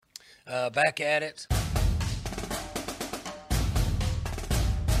Back at it.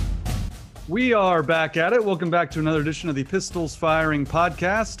 We are back at it. Welcome back to another edition of the Pistols Firing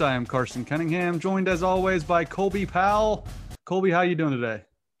Podcast. I am Carson Cunningham, joined as always by Colby Powell. Colby, how you doing today?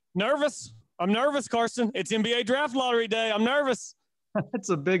 Nervous. I'm nervous, Carson. It's NBA draft lottery day. I'm nervous. It's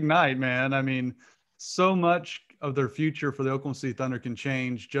a big night, man. I mean, so much of their future for the Oklahoma City Thunder can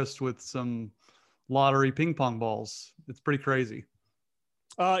change just with some lottery ping pong balls. It's pretty crazy.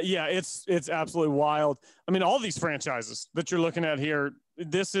 Yeah, it's absolutely wild. I mean, all these franchises that you're looking at here,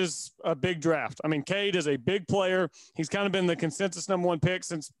 this is a big draft. I mean, Cade is a big player. He's kind of been the consensus #1 pick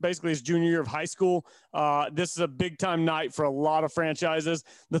since basically his junior year of high school. This is a big time night for a lot of franchises.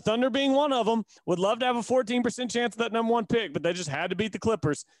 The Thunder being one of them, would love to have a 14% chance of that #1 pick, but they just had to beat the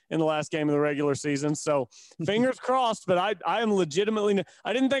Clippers in the last game of the regular season. So fingers crossed, but I am legitimately,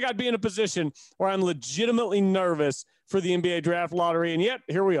 I didn't think I'd be in a position where I'm legitimately nervous for the NBA draft lottery. And yet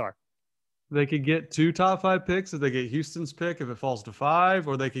here we are. They could get 2 top 5 picks if they get Houston's pick, if it falls to 5,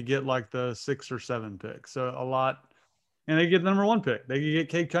 or they could get like the 6 or 7 pick. So a lot, and they get the #1 pick. They could get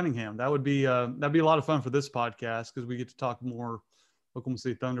Cade Cunningham. That'd be a lot of fun for this podcast because we get to talk more Oklahoma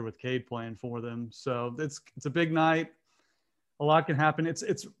City Thunder with Cade playing for them. So it's a big night. A lot can happen.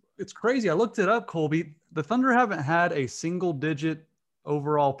 It's crazy. I looked it up, Colby. The Thunder haven't had a single-digit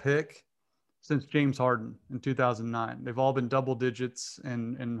overall pick since James Harden in 2009. They've all been double digits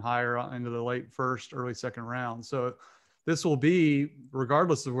and higher into the late first, early second round. So this will be,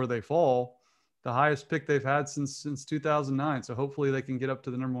 regardless of where they fall, the highest pick they've had since 2009. So hopefully they can get up to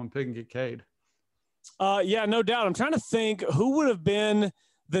the #1 pick and get Cade. Yeah, no doubt. I'm trying to think who would have been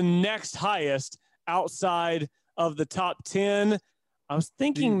the next highest outside of the top 10. I was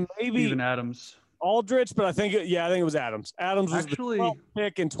thinking maybe Steven Adams. Aldridge, but I think it was Adams. Adams was Actually, the 12th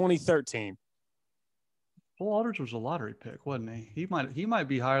pick in 2013. Well, Aldridge was a lottery pick, wasn't he? He might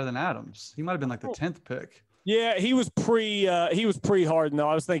be higher than Adams. He might have been like the 10th pick. Yeah, he was pre Harden though.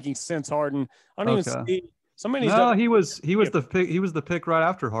 I was thinking since Harden. I don't even see somebody. No, he was the pick. He was the pick right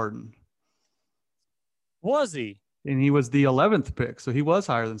after Harden. Was he? And he was the 11th pick, so he was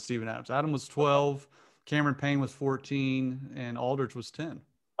higher than Steven Adams. Adam was 12, Cameron Payne was 14, and Aldridge was 10.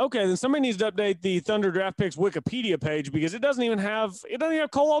 Okay, then somebody needs to update the Thunder draft picks Wikipedia page because it doesn't even have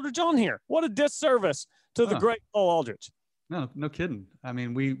Cole Aldridge on here. What a disservice to the great Cole Aldridge. No kidding. I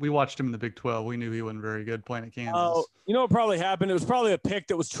mean, we watched him in the Big 12. We knew he wasn't very good playing at Kansas. Oh, you know what probably happened? It was probably a pick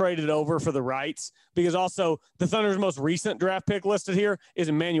that was traded over for the rights because also the Thunder's most recent draft pick listed here is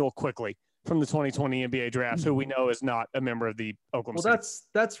Emmanuel Quickley from the 2020 NBA draft, who we know is not a member of the Oklahoma City. Well,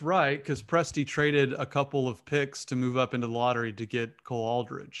 that's right, because Presti traded a couple of picks to move up into the lottery to get Cole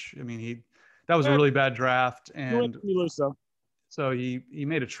Aldridge. I mean, that was a really bad draft, and so he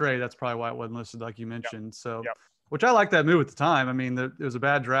made a trade. That's probably why it wasn't listed, like you mentioned. Which I like that move at the time. I mean, it was a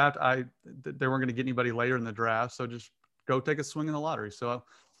bad draft. They weren't going to get anybody later in the draft, so just go take a swing in the lottery. So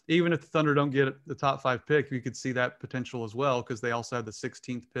even if the Thunder don't get the top 5 pick, you could see that potential as well, because they also had the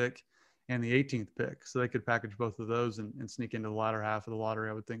 16th pick and the 18th pick. So they could package both of those and sneak into the latter half of the lottery,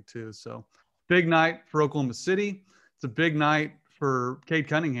 I would think, too. So big night for Oklahoma City. It's a big night for Cade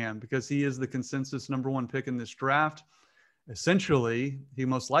Cunningham because he is the consensus #1 pick in this draft. Essentially, he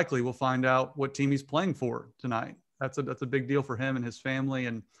most likely will find out what team he's playing for tonight. That's a big deal for him and his family.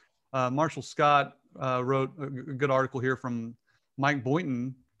 And Marshall Scott wrote a good article here from Mike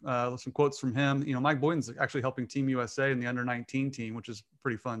Boynton, some quotes from him. You know, Mike Boynton's actually helping Team USA in the under-19 team, which is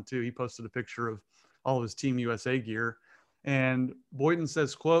pretty fun too. He posted a picture of all of his Team USA gear. And Boynton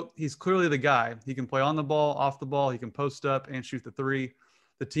says, quote, "He's clearly the guy. He can play on the ball, off the ball. He can post up and shoot the 3.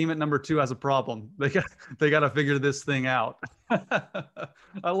 The team at #2 has a problem. They got to figure this thing out."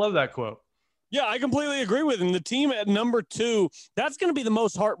 I love that quote. Yeah, I completely agree with him. The team at #2, that's going to be the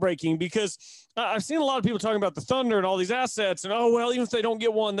most heartbreaking because I've seen a lot of people talking about the Thunder and all these assets and, even if they don't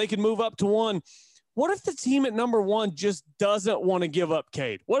get one, they can move up to 1. What if the team at #1 just doesn't want to give up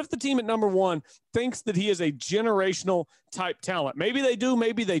Cade? What if the team at #1 thinks that he is a generational type talent? Maybe they do,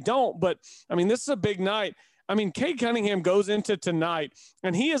 maybe they don't. But, I mean, this is a big night. I mean, Cade Cunningham goes into tonight,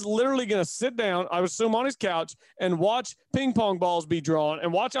 and he is literally going to sit down, I would assume on his couch, and watch ping pong balls be drawn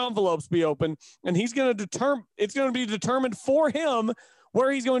and watch envelopes be opened, and he's going to it's going to be determined for him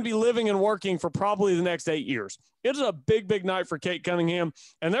where he's going to be living and working for probably the next 8 years. It is a big, big night for Cade Cunningham,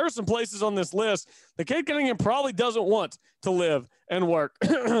 and there are some places on this list that Cade Cunningham probably doesn't want to live and work.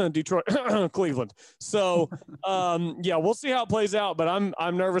 Detroit, Cleveland. So, we'll see how it plays out, but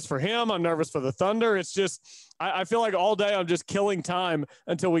I'm nervous for him. I'm nervous for the Thunder. It's just I feel like all day I'm just killing time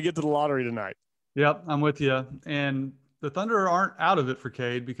until we get to the lottery tonight. Yep, I'm with you. And the Thunder aren't out of it for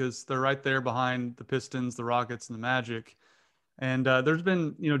Cade because they're right there behind the Pistons, the Rockets, and the Magic. And there's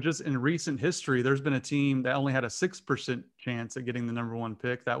been, just in recent history, there's been a team that only had a 6% chance at getting the number 1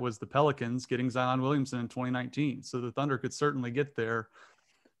 pick. That was the Pelicans getting Zion Williamson in 2019. So the Thunder could certainly get there.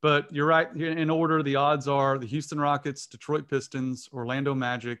 But you're right. In order, the odds are the Houston Rockets, Detroit Pistons, Orlando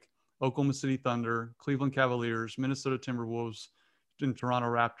Magic, Oklahoma City Thunder, Cleveland Cavaliers, Minnesota Timberwolves, and Toronto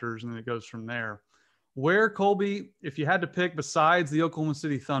Raptors, and then it goes from there. Where, Colby, if you had to pick besides the Oklahoma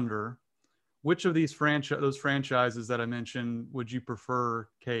City Thunder, which of these those franchises that I mentioned would you prefer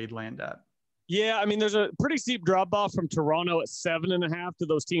Cade land at? Yeah, I mean, there's a pretty steep drop off from Toronto at 7.5 to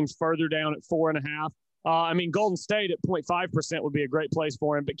those teams further down at 4.5. I mean, Golden State at 0.5% would be a great place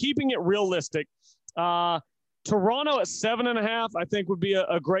for him. But keeping it realistic, Toronto at 7.5, I think would be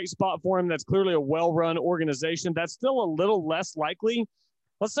a great spot for him. That's clearly a well-run organization. That's still a little less likely.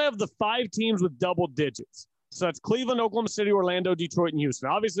 Let's say of the 5 teams with double digits. So that's Cleveland, Oklahoma City, Orlando, Detroit, and Houston.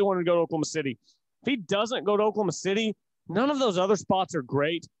 Obviously wanted to go to Oklahoma City. If he doesn't go to Oklahoma City, none of those other spots are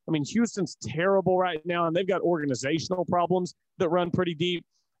great. I mean, Houston's terrible right now, and they've got organizational problems that run pretty deep.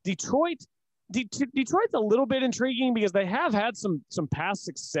 Detroit's a little bit intriguing because they have had some past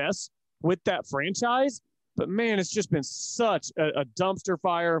success with that franchise. But, man, it's just been such a dumpster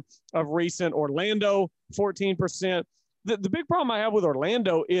fire of recent. Orlando, 14%. The big problem I have with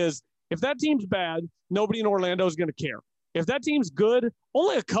Orlando is if that team's bad, nobody in Orlando is going to care. If that team's good,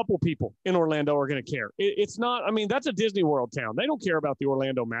 only a couple people in Orlando are going to care. It's not – I mean, that's a Disney World town. They don't care about the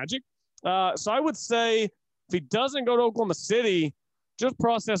Orlando Magic. So I would say if he doesn't go to Oklahoma City, just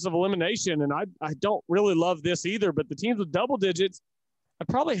process of elimination, and I don't really love this either, but the teams with double digits, I'd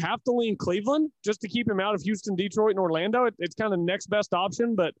probably have to lean Cleveland just to keep him out of Houston, Detroit, and Orlando. It's kind of the next best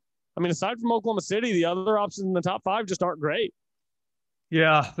option. But, I mean, aside from Oklahoma City, the other options in the top 5 just aren't great.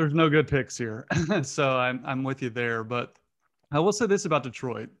 Yeah, there's no good picks here. So I'm with you there. But I will say this about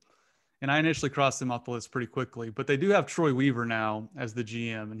Detroit, and I initially crossed them off the list pretty quickly, but they do have Troy Weaver now as the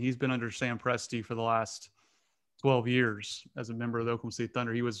GM, and he's been under Sam Presti for the last 12 years as a member of the Oklahoma City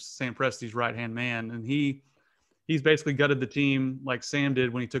Thunder. He was Sam Presti's right-hand man, and he's basically gutted the team like Sam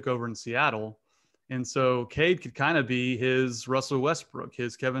did when he took over in Seattle. And so Cade could kind of be his Russell Westbrook,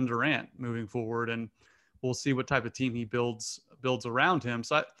 his Kevin Durant moving forward, and we'll see what type of team he builds around him.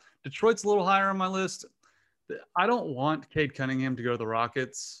 So Detroit's a little higher on my list. I don't want Cade Cunningham to go to the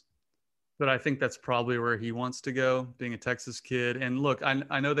Rockets, but I think that's probably where he wants to go, being a Texas kid. And look,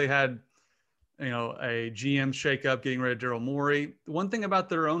 I know they had, a GM shakeup getting rid of Daryl Morey. One thing about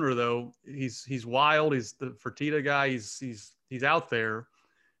their owner, though, he's wild. He's the Fertitta guy. He's out there,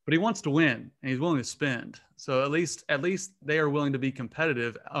 but he wants to win and he's willing to spend. So at least they are willing to be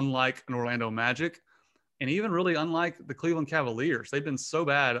competitive, unlike an Orlando Magic, and even really unlike the Cleveland Cavaliers. They've been so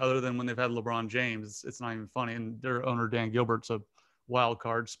bad, other than when they've had LeBron James. It's not even funny. And their owner Dan Gilbert's a wild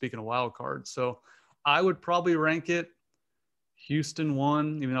card. Speaking of wild cards, so I would probably rank it Houston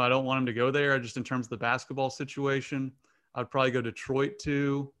 1, even though I don't want him to go there, just in terms of the basketball situation. I'd probably go Detroit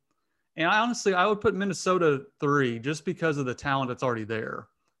 2. And I would put Minnesota 3 just because of the talent that's already there.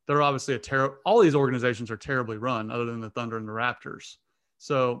 They're obviously all these organizations are terribly run other than the Thunder and the Raptors.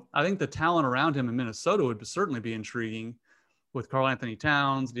 So I think the talent around him in Minnesota would certainly be intriguing with Karl Anthony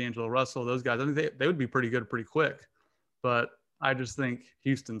Towns, D'Angelo Russell, those guys. I think they would be pretty good pretty quick. But I just think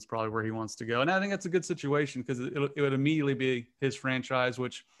Houston's probably where he wants to go. And I think that's a good situation because it would immediately be his franchise,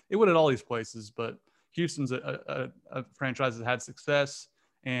 which it would at all these places. But Houston's a franchise that had success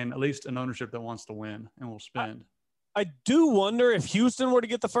and at least an ownership that wants to win and will spend. I do wonder if Houston were to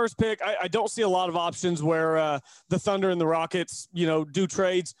get the first pick. I don't see a lot of options where the Thunder and the Rockets, do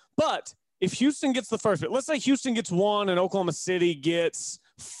trades. But if Houston gets the first pick, let's say Houston gets 1 and Oklahoma City gets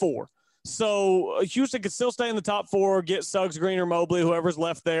 4. So Houston could still stay in the top 4, get Suggs, Green, or Mobley, whoever's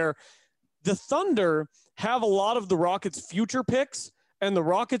left there. The Thunder have a lot of the Rockets' future picks, and the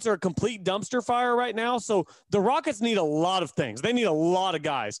Rockets are a complete dumpster fire right now. So the Rockets need a lot of things. They need a lot of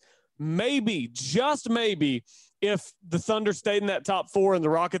guys. Maybe, just maybe, if the Thunder stayed in that top 4 and the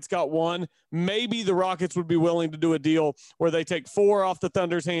Rockets got 1, maybe the Rockets would be willing to do a deal where they take 4 off the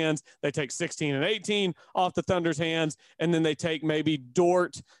Thunder's hands, they take 16 and 18 off the Thunder's hands, and then they take maybe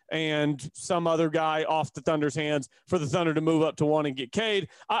Dort and some other guy off the Thunder's hands for the Thunder to move up to 1 and get Cade.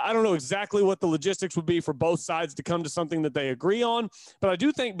 I don't know exactly what the logistics would be for both sides to come to something that they agree on, but I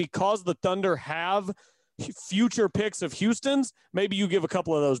do think because the Thunder have future picks of Houston's, maybe you give a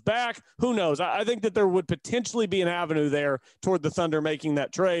couple of those back. Who knows? I think that there would potentially be an avenue there toward the Thunder making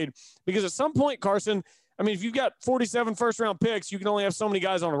that trade, because at some point, Carson, I mean, if you've got 47 first-round picks, you can only have so many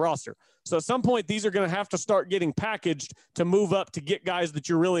guys on a roster. So at some point, these are going to have to start getting packaged to move up to get guys that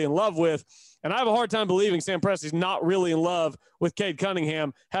you're really in love with. And I have a hard time believing Sam Presti's not really in love with Cade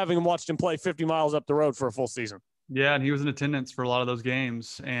Cunningham, having watched him play 50 miles up the road for a full season. Yeah, and he was in attendance for a lot of those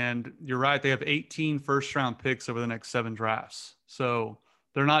games. And you're right, they have 18 first-round picks over the next 7 drafts. So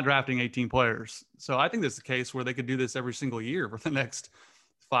they're not drafting 18 players. So I think this is a case where they could do this every single year for the next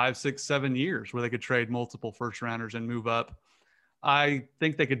 5, 6, 7 years, where they could trade multiple first-rounders and move up. I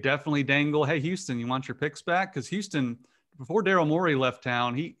think they could definitely dangle, hey, Houston, you want your picks back? Because Houston, before Daryl Morey left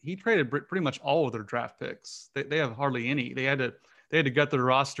town, he traded pretty much all of their draft picks. They have hardly any. They had to gut their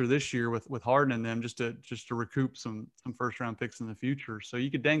roster this year with Harden and them just to recoup some first round picks in the future. So you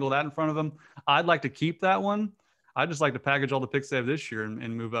could dangle that in front of them. I'd like to keep that one. I'd just like to package all the picks they have this year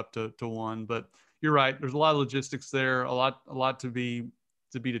and move up to 1. But you're right. There's a lot of logistics there, a lot to be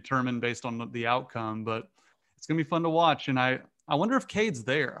determined based on the outcome. But it's gonna be fun to watch. And I wonder if Cade's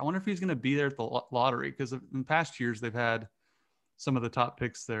there. I wonder if he's going to be there at the lottery, because in past years they've had some of the top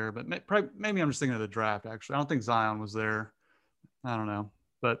picks there. But maybe I'm just thinking of the draft, actually. I don't think Zion was there. I don't know.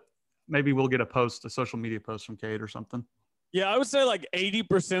 But maybe we'll get a social media post from Cade or something. Yeah, I would say like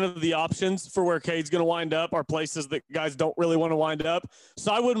 80% of the options for where Cade's going to wind up are places that guys don't really want to wind up.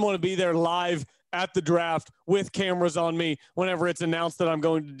 So I wouldn't want to be there live at the draft with cameras on me whenever it's announced that I'm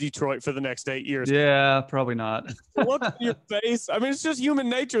going to Detroit for the next 8 years. Yeah, probably not. The look on your face, I mean, it's just human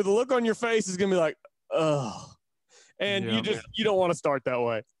nature. The look on your face is going to be like, ugh. And you don't want to start that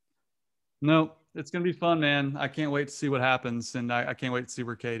way. No, it's going to be fun, man. I can't wait to see what happens. And I can't wait to see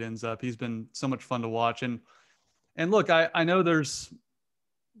where Cade ends up. He's been so much fun to watch. And look, I know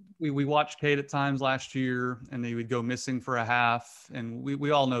we watched Cade at times last year, and he would go missing for a half, and we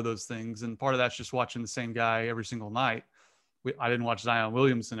all know those things. And part of that's just watching the same guy every single night. I didn't watch Zion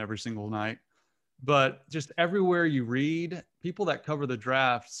Williamson every single night, but just everywhere you read, people that cover the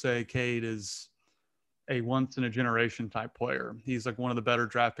draft say Cade is a once in a generation type player. He's like one of the better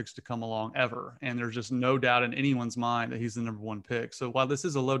draft picks to come along ever. And there's just no doubt in anyone's mind that he's the number 1 pick. So while this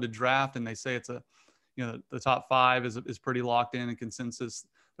is a loaded draft and they say it's the top 5 is pretty locked in consensus,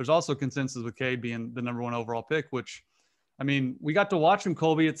 there's also consensus with Cade being the number 1 overall pick, which, I mean, we got to watch him,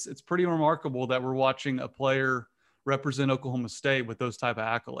 Colby. It's pretty remarkable that we're watching a player represent Oklahoma State with those type of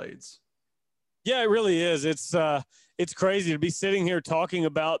accolades. Yeah, it really is. It's crazy to be sitting here talking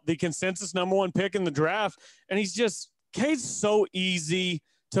about the consensus number 1 pick in the draft. And Cade's so easy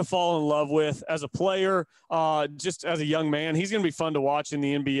to fall in love with as a player, just as a young man. He's going to be fun to watch in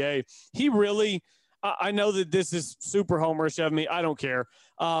the NBA. He really, I know that this is super homerish of me. I don't care.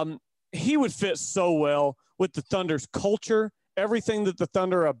 He would fit so well with the Thunder's culture, everything that the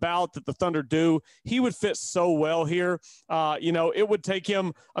Thunder are about, that the Thunder do. He would fit so well here. It would take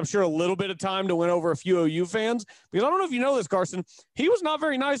him, I'm sure, a little bit of time to win over a few OU fans, because I don't know if you know this, Carson, he was not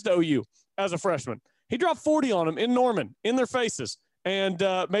very nice to OU as a freshman. He dropped 40 on them in Norman, in their faces, and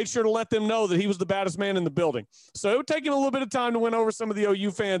made sure to let them know that he was the baddest man in the building. So it would take him a little bit of time to win over some of the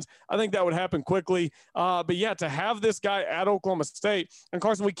OU fans. I think that would happen quickly. But yeah, to have this guy at Oklahoma State, and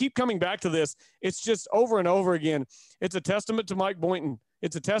Carson, we keep coming back to this. It's just over and over again. It's a testament to Mike Boynton.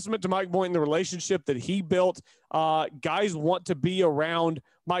 It's a testament to Mike Boynton, the relationship that he built. Guys want to be around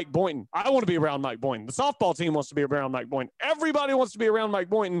Mike Boynton. I want to be around Mike Boynton. The softball team wants to be around Mike Boynton. Everybody wants to be around Mike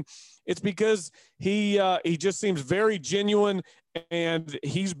Boynton. It's because he just seems very genuine, and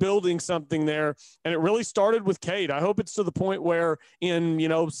he's building something there. And it really started with Cade. I hope it's to the point where in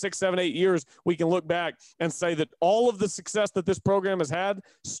 6, 7, 8 years, we can look back and say that all of the success that this program has had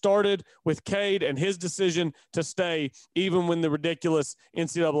started with Cade and his decision to stay, even when the ridiculous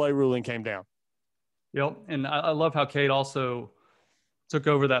NCAA ruling came down. Yep. And I love how Cade also took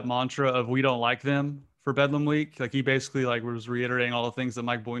over that mantra of "we don't like them" for Bedlam Week. Like, he basically was reiterating all the things that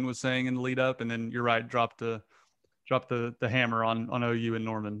Mike Boynton was saying in the lead up. And then you're right, dropped the hammer on OU and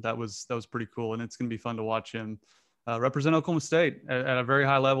Norman. That was pretty cool. And it's going to be fun to watch him represent Oklahoma State at a very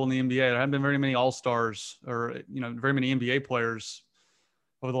high level in the NBA. There haven't been very many all-stars or, very many NBA players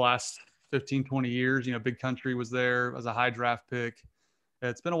over the last 15, 20 years. Big Country was there as a high draft pick.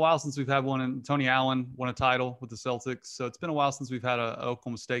 It's been a while since we've had one, and Tony Allen won a title with the Celtics. So it's been a while since we've had a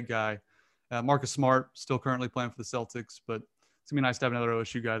Oklahoma State guy. Marcus Smart still currently playing for the Celtics, but it's going to be nice to have another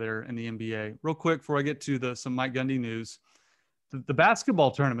OSU guy there in the NBA. Real quick, before I get to some Mike Gundy news, the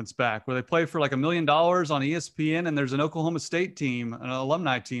basketball tournament's back, where they play for like $1 million on ESPN, and there's an Oklahoma State team, an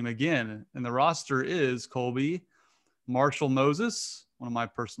alumni team again, and the roster is Colby, Marshall Moses, one of my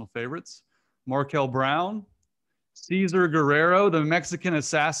personal favorites, Markel Brown, Cesar Guerrero, the Mexican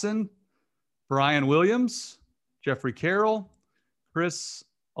assassin, Brian Williams, Jeffrey Carroll, Chris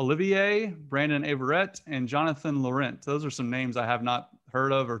Olivier, Brandon Averett, and Jonathan Laurent. Those are some names I have not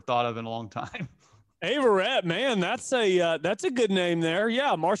heard of or thought of in a long time. Averett, man, that's a good name there.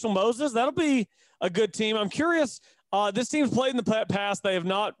 Yeah, Marshall Moses, that'll be a good team. I'm curious. This team's played in the past. They have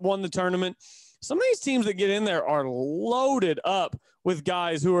not won the tournament. some of these teams that get in there are loaded up with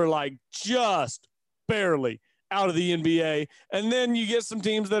guys who are like just barely out of the NBA. And then you get some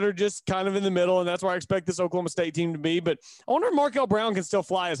teams that are just kind of in the middle, and that's where I expect this Oklahoma State team to be. But I wonder if Markel Brown can still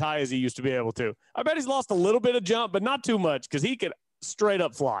fly as high as he used to be able to. I bet he's lost a little bit of jump, but not too much, because he could straight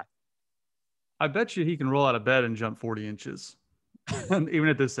up fly. I bet you he can roll out of bed and jump 40 inches, even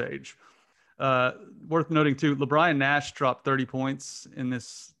at this age. Worth noting, too, LeBron Nash dropped 30 points in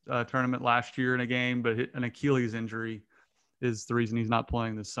this tournament last year in a game, but an Achilles injury is the reason he's not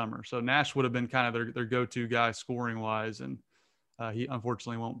playing this summer. So Nash would have been kind of their go-to guy scoring wise, and he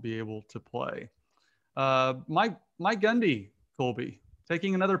unfortunately won't be able to play. Mike Gundy, Colby,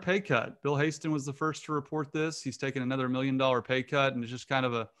 taking another pay cut. Bill Haston was the first to report this. He's taken another $1 million pay cut, and it's just kind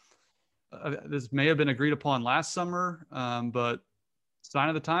of this may have been agreed upon last summer, but sign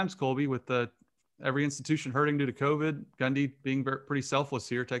of the times, Colby, with every institution hurting due to COVID, Gundy being pretty selfless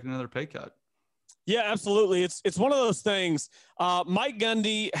here, taking another pay cut. Yeah, absolutely. It's one of those things. Mike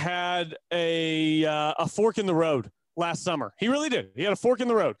Gundy had a fork in the road last summer. He really did. He had a fork in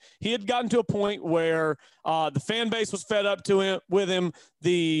the road. He had gotten to a point where the fan base was fed up with him.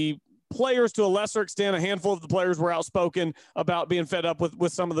 The players, to a lesser extent, a handful of the players were outspoken about being fed up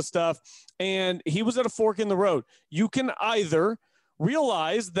with some of the stuff. And he was at a fork in the road. You can either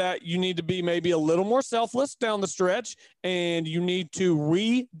realize that you need to be maybe a little more selfless down the stretch, and you need to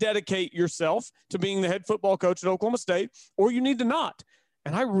rededicate yourself to being the head football coach at Oklahoma State, or you need to not.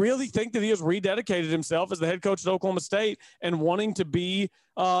 And I really think that he has rededicated himself as the head coach at Oklahoma State and wanting to be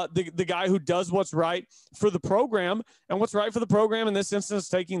the guy who does what's right for the program. And what's right for the program in this instance,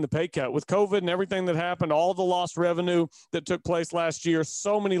 taking the pay cut. With COVID and everything that happened, all the lost revenue that took place last year,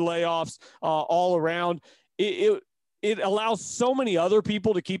 so many layoffs all around, it allows so many other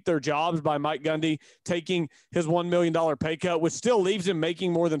people to keep their jobs by Mike Gundy taking his $1 million pay cut, which still leaves him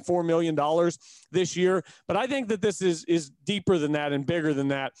making more than $4 million this year. But I think that this is deeper than that and bigger than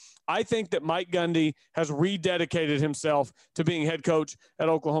that. I think that Mike Gundy has rededicated himself to being head coach at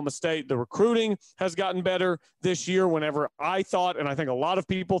Oklahoma State. The recruiting has gotten better this year. Whenever I thought, and I think a lot of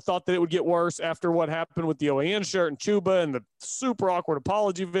people thought that it would get worse after what happened with the OAN shirt and Chuba and the super awkward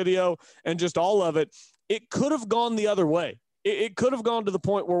apology video and just all of it, it could have gone the other way. It could have gone to the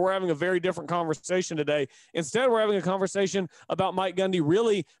point where we're having a very different conversation today. Instead, we're having a conversation about Mike Gundy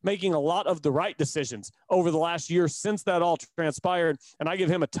really making a lot of the right decisions over the last year since that all transpired. And I give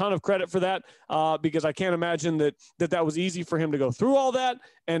him a ton of credit for that because I can't imagine that was easy for him to go through all that.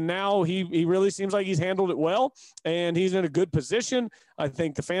 And now he really seems like he's handled it well, and he's in a good position. I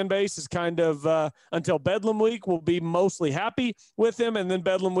think the fan base is kind of, until Bedlam Week, will be mostly happy with him. And then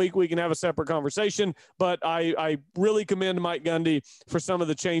Bedlam Week, we can have a separate conversation. But I really commend Mike Gundy for some of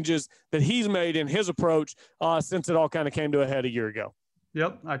the changes that he's made in his approach since it all kind of came to a head a year ago.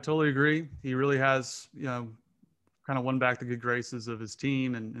 Yep, I totally agree. He really has, kind of won back the good graces of his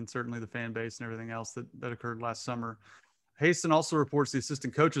team and certainly the fan base and everything else that occurred last summer. Haston also reports the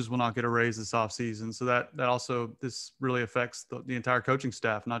assistant coaches will not get a raise this offseason. So that also, this really affects the entire coaching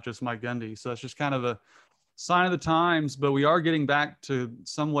staff, not just Mike Gundy. So that's just kind of a sign of the times, but we are getting back to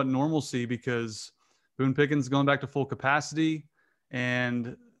somewhat normalcy because Boone Pickens going back to full capacity,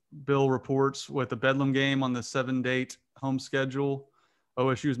 and Bill reports with a Bedlam game on the 7-date home schedule.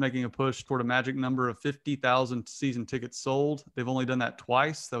 OSU is making a push toward a magic number of 50,000 season tickets sold. They've only done that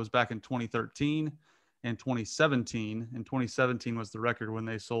twice. That was back in 2013 and 2017. And 2017 was the record when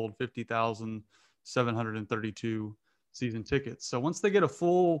they sold 50,732 season tickets. So once they get a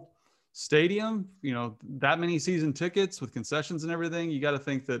full stadium, that many season tickets with concessions and everything, you got to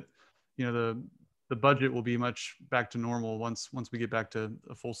think that, the budget will be much back to normal once we get back to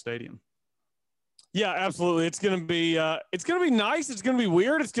a full stadium. Yeah, absolutely. It's going to be nice. It's going to be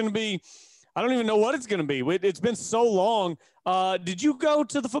weird. It's going to be, I don't even know what it's going to be. It's been so long. Did you go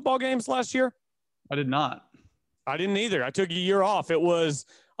to the football games last year? I did not. I didn't either. I took a year off. It was,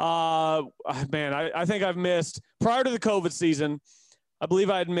 I think I've missed, prior to the COVID season, I believe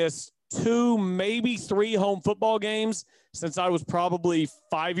I had missed 2, maybe 3 home football games since I was probably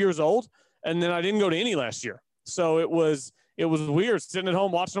 5 years old. And then I didn't go to any last year. So it was weird sitting at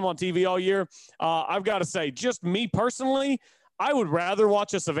home watching them on TV all year. I've got to say, just me personally, I would rather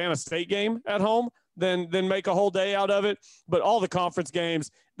watch a Savannah State game at home than make a whole day out of it. But all the conference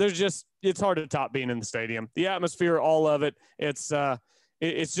games, it's hard to top being in the stadium. The atmosphere, all of it, it's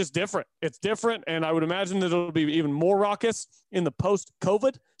just different. It's different, and I would imagine that it'll be even more raucous in the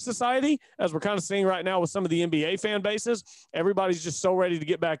post-COVID society, as we're kind of seeing right now with some of the NBA fan bases. Everybody's just so ready to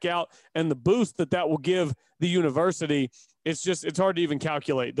get back out, and the boost that will give the university it's hard to even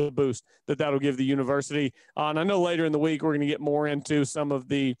calculate the boost that'll give the university. And I know later in the week, we're going to get more into some of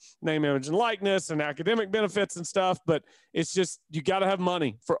the name, image, and likeness and academic benefits and stuff, but it's just, you got to have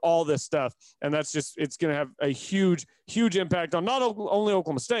money for all this stuff. And that's just, it's going to have a huge, huge impact on not only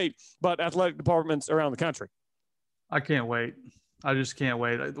Oklahoma State, but athletic departments around the country. I can't wait. I just can't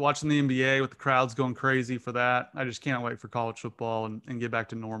wait. Watching the NBA with the crowds going crazy for that. I just can't wait for college football and get back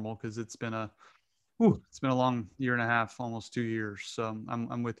to normal, because it's been a long year and a half, almost 2 years. So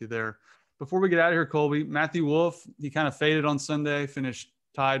I'm with you there. Before we get out of here, Colby, Matthew Wolff, he kind of faded on Sunday, finished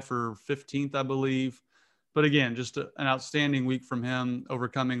tied for 15th, I believe. But again, just an outstanding week from him,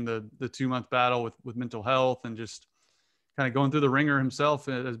 overcoming the 2-month battle with mental health and just kind of going through the ringer himself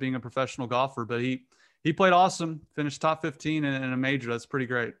as being a professional golfer. But he played awesome, finished top 15 in a major. That's pretty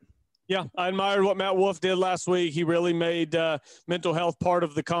great. Yeah, I admired what Matt Wolff did last week. He really made mental health part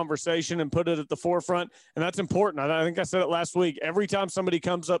of the conversation and put it at the forefront, and that's important. I think I said it last week. Every time somebody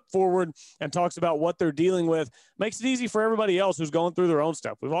comes up forward and talks about what they're dealing with, makes it easy for everybody else who's going through their own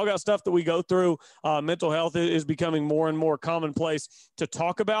stuff. We've all got stuff that we go through. Mental health is becoming more and more commonplace to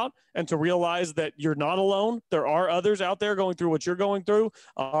talk about and to realize that you're not alone. There are others out there going through what you're going through.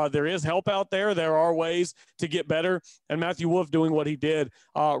 There is help out there. There are ways to get better, and Matthew Wolff doing what he did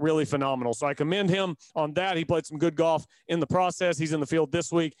really phenomenal. So I commend him on that. He played some good golf in the process. He's in the field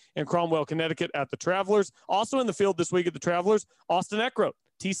this week in Cromwell, Connecticut at the Travelers. Also in the field this week at the Travelers, Austin Eckroat,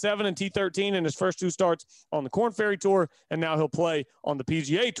 T7 and T13 in his first 2 starts on the Korn Ferry Tour, and now he'll play on the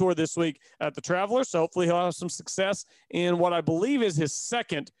PGA Tour this week at the Travelers. So hopefully he'll have some success in what I believe is his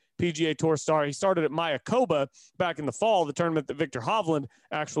second PGA Tour start. He started at Mayakoba back in the fall, the tournament that Victor Hovland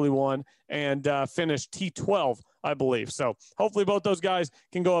actually won, and finished T12, I believe. So hopefully both those guys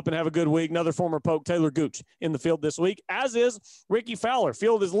can go up and have a good week. Another former Poke, Taylor Gooch, in the field this week, as is Ricky Fowler.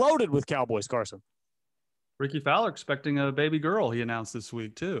 Field is loaded with Cowboys, Carson. Ricky Fowler expecting a baby girl, he announced this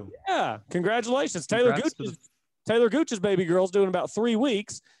week too. Yeah, congratulations. Taylor Gooch's baby girl's doing about 3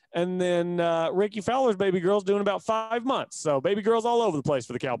 weeks, and then Ricky Fowler's baby girl's doing about 5 months. So baby girls all over the place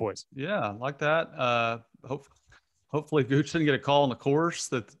for the Cowboys. Yeah, like that. Hopefully Gooch didn't get a call on the course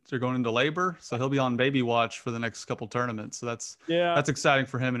that they're going into labor, so he'll be on baby watch for the next couple tournaments. So that's exciting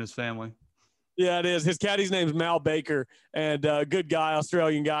for him and his family. Yeah, it is. His caddy's name's Mal Baker, and good guy,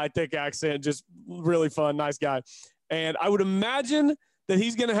 Australian guy, thick accent, just really fun, nice guy. And I would imagine that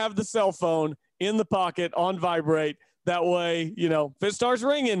he's going to have the cell phone in the pocket on vibrate. That way, if it starts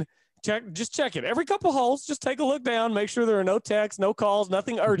ringing, just check it. Every couple holes, just take a look down, make sure there are no texts, no calls,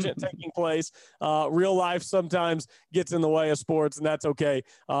 nothing urgent taking place. Real life sometimes gets in the way of sports, and that's okay.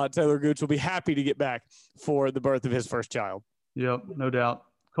 Taylor Gooch will be happy to get back for the birth of his first child. Yep, no doubt.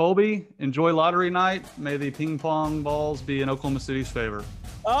 Colby, enjoy lottery night. May the ping pong balls be in Oklahoma City's favor.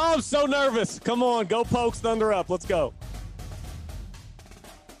 Oh, I'm so nervous. Come on, go Pokes, thunder up. Let's go.